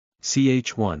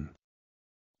Ch1.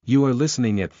 You are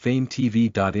listening at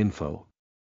famvetv.info.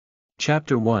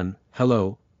 Chapter 1,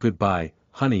 Hello, Goodbye,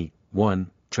 Honey, 1,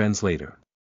 Translator.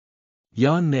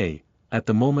 Yan ne, at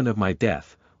the moment of my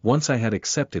death, once I had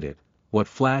accepted it, what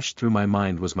flashed through my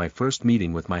mind was my first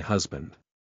meeting with my husband.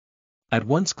 At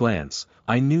once glance,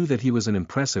 I knew that he was an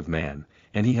impressive man,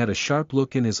 and he had a sharp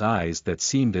look in his eyes that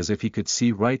seemed as if he could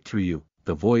see right through you.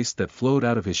 The voice that flowed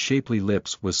out of his shapely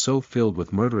lips was so filled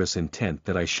with murderous intent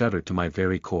that I shuddered to my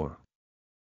very core.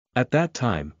 At that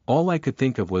time, all I could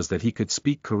think of was that he could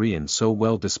speak Korean so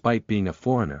well despite being a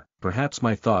foreigner. Perhaps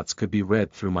my thoughts could be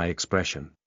read through my expression.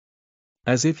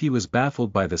 As if he was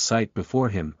baffled by the sight before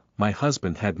him, my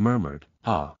husband had murmured,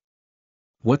 "Ah.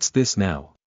 What's this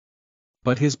now?"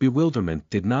 But his bewilderment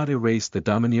did not erase the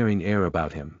domineering air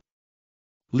about him.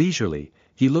 Leisurely,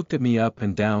 he looked at me up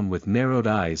and down with narrowed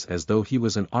eyes as though he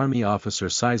was an army officer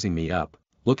sizing me up,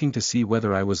 looking to see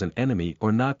whether I was an enemy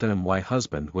or not. My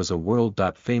husband was a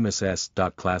world-famous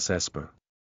S.class esper.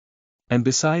 And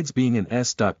besides being an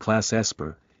S.class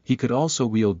esper, he could also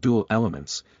wield dual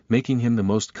elements, making him the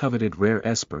most coveted rare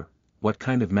esper. What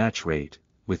kind of match rate,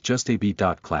 with just a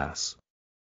B.class?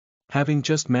 Having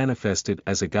just manifested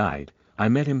as a guide, I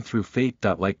met him through fate.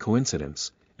 Like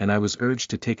coincidence, and I was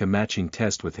urged to take a matching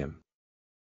test with him.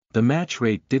 The match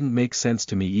rate didn't make sense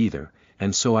to me either,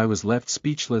 and so I was left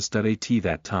speechless. At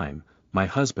that time, my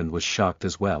husband was shocked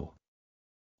as well.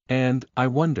 And, I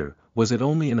wonder, was it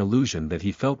only an illusion that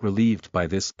he felt relieved by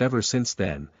this? Ever since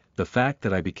then, the fact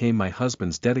that I became my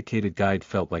husband's dedicated guide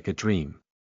felt like a dream.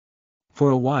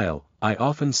 For a while, I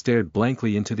often stared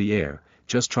blankly into the air,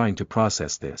 just trying to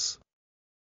process this.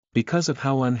 Because of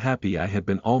how unhappy I had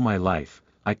been all my life,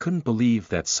 I couldn't believe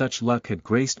that such luck had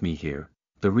graced me here.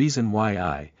 The reason why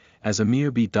I, as a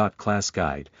mere B.class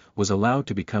guide, was allowed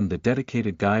to become the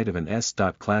dedicated guide of an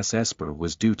S.class esper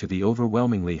was due to the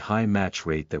overwhelmingly high match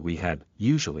rate that we had.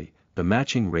 Usually, the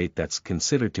matching rate that's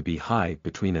considered to be high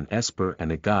between an esper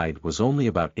and a guide was only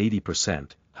about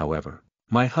 80%, however.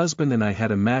 My husband and I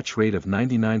had a match rate of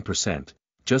 99%,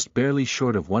 just barely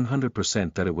short of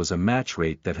 100%. That it was a match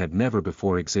rate that had never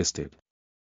before existed.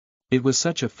 It was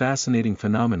such a fascinating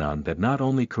phenomenon that not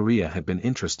only Korea had been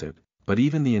interested, but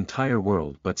even the entire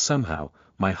world. But somehow,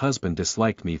 my husband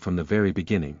disliked me from the very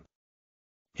beginning.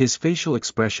 His facial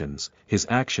expressions, his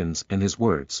actions and his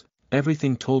words,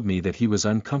 everything told me that he was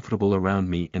uncomfortable around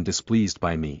me and displeased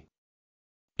by me.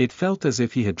 It felt as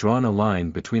if he had drawn a line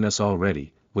between us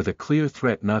already, with a clear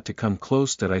threat not to come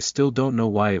close. That I still don't know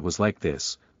why it was like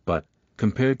this, but,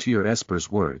 compared to your esper's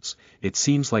words, it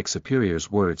seems like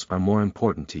superior's words are more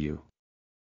important to you.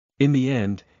 In the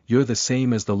end, you're the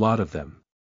same as the lot of them.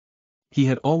 He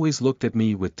had always looked at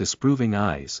me with disapproving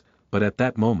eyes, but at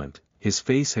that moment, his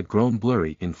face had grown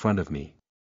blurry in front of me.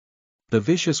 The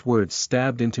vicious words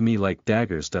stabbed into me like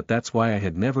daggers. That's why I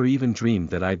had never even dreamed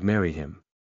that I'd marry him.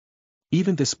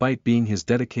 Even despite being his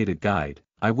dedicated guide,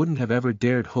 I wouldn't have ever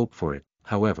dared hope for it.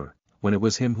 However, when it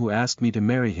was him who asked me to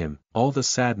marry him, all the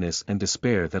sadness and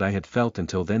despair that I had felt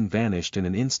until then vanished in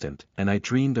an instant, and I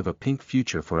dreamed of a pink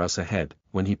future for us ahead.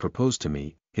 When he proposed to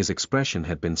me, his expression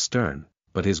had been stern,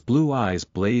 but his blue eyes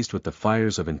blazed with the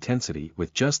fires of intensity.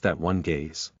 With just that one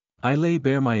gaze, I lay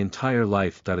bare my entire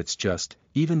life. It's just,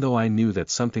 even though I knew that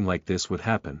something like this would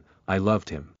happen, I loved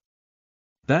him.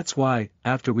 That's why,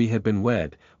 after we had been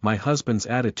wed, my husband's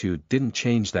attitude didn't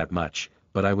change that much,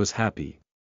 but I was happy.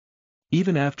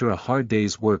 Even after a hard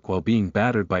day's work while being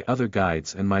battered by other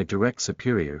guides and my direct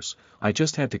superiors, I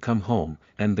just had to come home,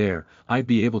 and there, I'd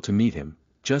be able to meet him.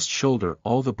 Just shoulder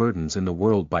all the burdens in the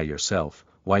world by yourself,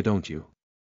 why don't you?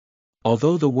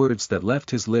 Although the words that left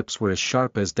his lips were as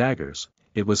sharp as daggers,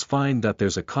 it was fine.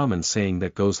 There's a common saying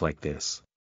that goes like this: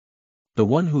 the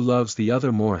one who loves the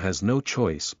other more has no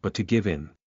choice but to give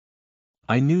in.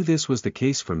 I knew this was the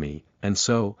case for me, and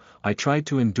so, I tried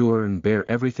to endure and bear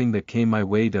everything that came my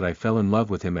way. I fell in love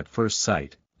with him at first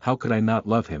sight. How could I not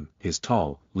love him? His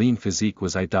tall, lean physique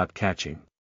was eye-catching.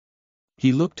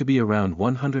 He looked to be around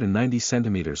 190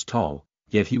 centimeters tall,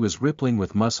 yet he was rippling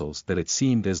with muscles that it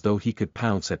seemed as though he could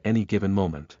pounce at any given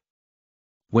moment.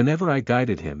 Whenever I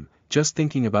guided him, just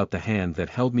thinking about the hand that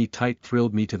held me tight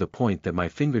thrilled me to the point that my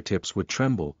fingertips would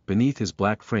tremble. Beneath his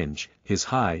black fringe, his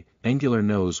high, angular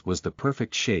nose was the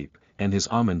perfect shape, and his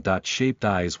almond-shaped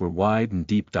eyes were wide and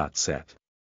deep set.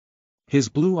 His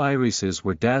blue irises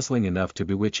were dazzling enough to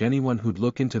bewitch anyone who'd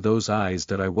look into those eyes.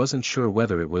 I wasn't sure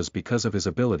whether it was because of his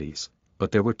abilities,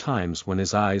 but there were times when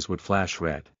his eyes would flash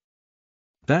red.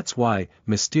 That's why,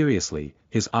 mysteriously,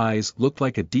 his eyes looked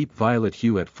like a deep violet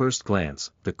hue at first glance.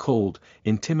 The cold,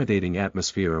 intimidating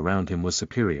atmosphere around him was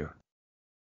superior.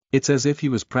 It's as if he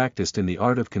was practiced in the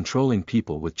art of controlling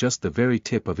people with just the very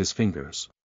tip of his fingers.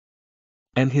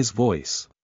 And his voice.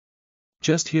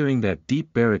 Just hearing that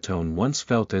deep baritone once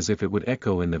felt as if it would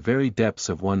echo in the very depths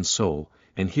of one's soul,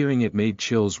 and hearing it made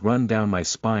chills run down my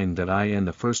spine that in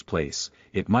the first place,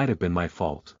 it might have been my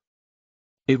fault.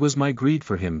 It was my greed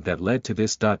for him that led to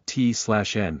this.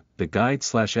 T/N, the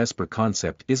guide/Esper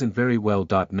concept isn't very well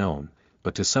known,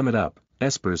 but to sum it up,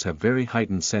 Espers have very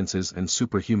heightened senses and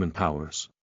superhuman powers.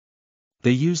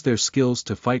 They use their skills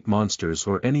to fight monsters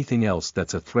or anything else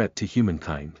that's a threat to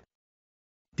humankind.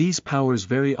 These powers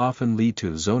very often lead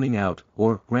to zoning out,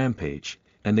 or rampage,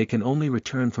 and they can only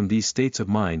return from these states of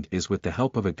mind is with the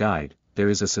help of a guide. There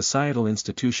is a societal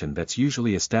institution that's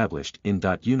usually established in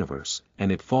universe,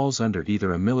 and it falls under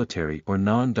either a military or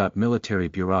non-military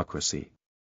bureaucracy.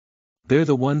 They're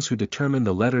the ones who determine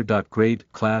the letter grade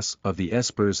class of the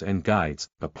Espers and guides.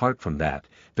 Apart from that,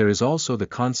 there is also the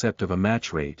concept of a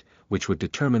match rate, which would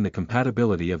determine the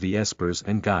compatibility of the Espers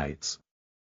and guides.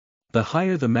 The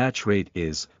higher the match rate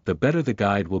is, the better the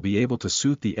guide will be able to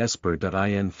suit the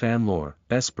Esper.in fan lore.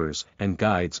 Espers and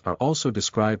guides are also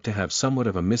described to have somewhat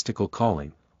of a mystical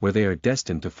calling, where they are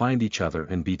destined to find each other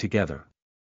and be together.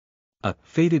 A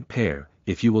fated pair,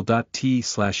 if you will.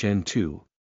 T/N2.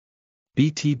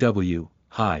 BTW,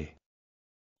 hi.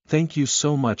 Thank you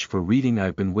so much for reading.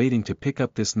 I've been waiting to pick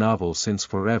up this novel since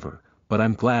forever, but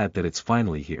I'm glad that it's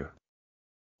finally here.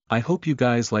 I hope you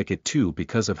guys like it too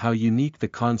because of how unique the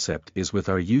concept is with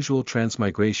our usual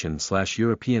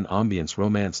transmigration/European ambience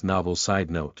romance novel.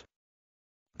 Side note.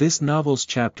 This novel's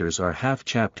chapters are half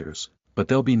chapters, but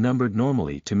they'll be numbered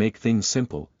normally to make things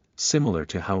simple, similar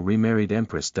to how Remarried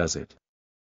Empress does it.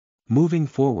 Moving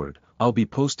forward, I'll be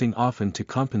posting often to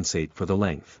compensate for the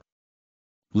length.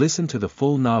 Listen to the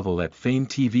full novel at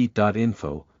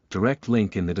famvetv.info, direct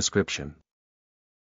link in the description.